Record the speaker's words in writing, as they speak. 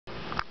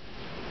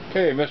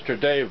Okay, Mr.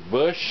 Dave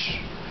Bush,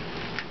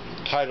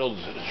 titled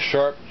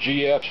Sharp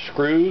GF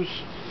screws.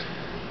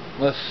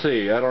 Let's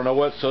see, I don't know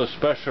what's so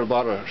special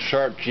about a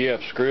Sharp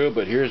GF screw,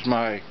 but here's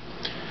my,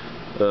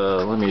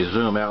 let me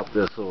zoom out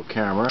this little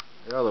camera,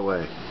 the other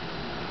way.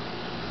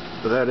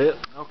 Is that it?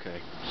 Okay,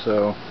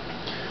 so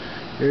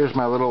here's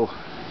my little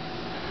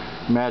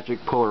magic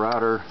puller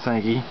outer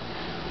thingy.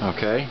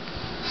 Okay,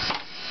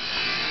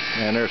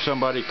 and there's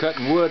somebody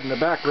cutting wood in the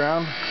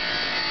background.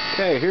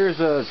 Okay, here's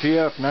a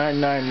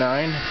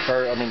GF-999,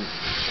 or I mean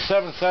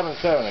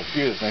 777,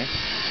 excuse me.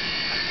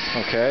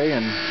 Okay,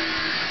 and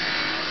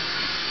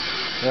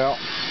well,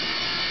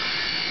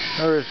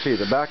 let's see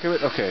the back of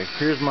it. Okay,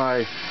 here's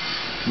my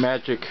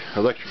magic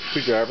electric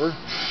screwdriver.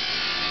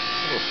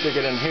 We'll stick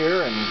it in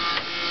here and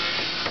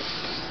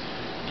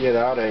get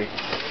out a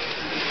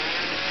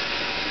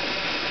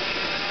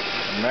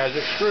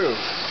magic screw.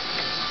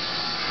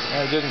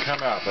 And it didn't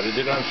come out, but it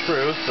did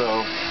unscrew,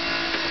 so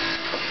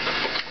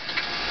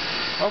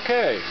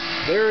okay,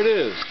 there it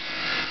is.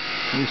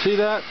 You see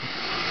that?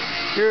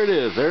 Here it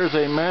is. There's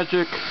a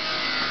magic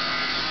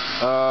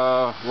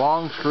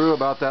long screw,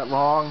 about that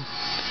long.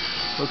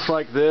 Looks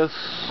like this.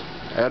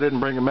 I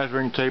didn't bring a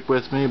measuring tape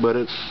with me, but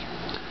it's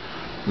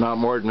not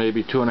more than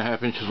maybe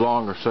 2.5 inches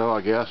long or so,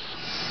 I guess.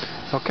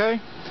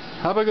 Okay,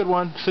 have a good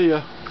one. See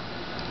ya.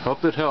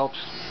 Hope it helps.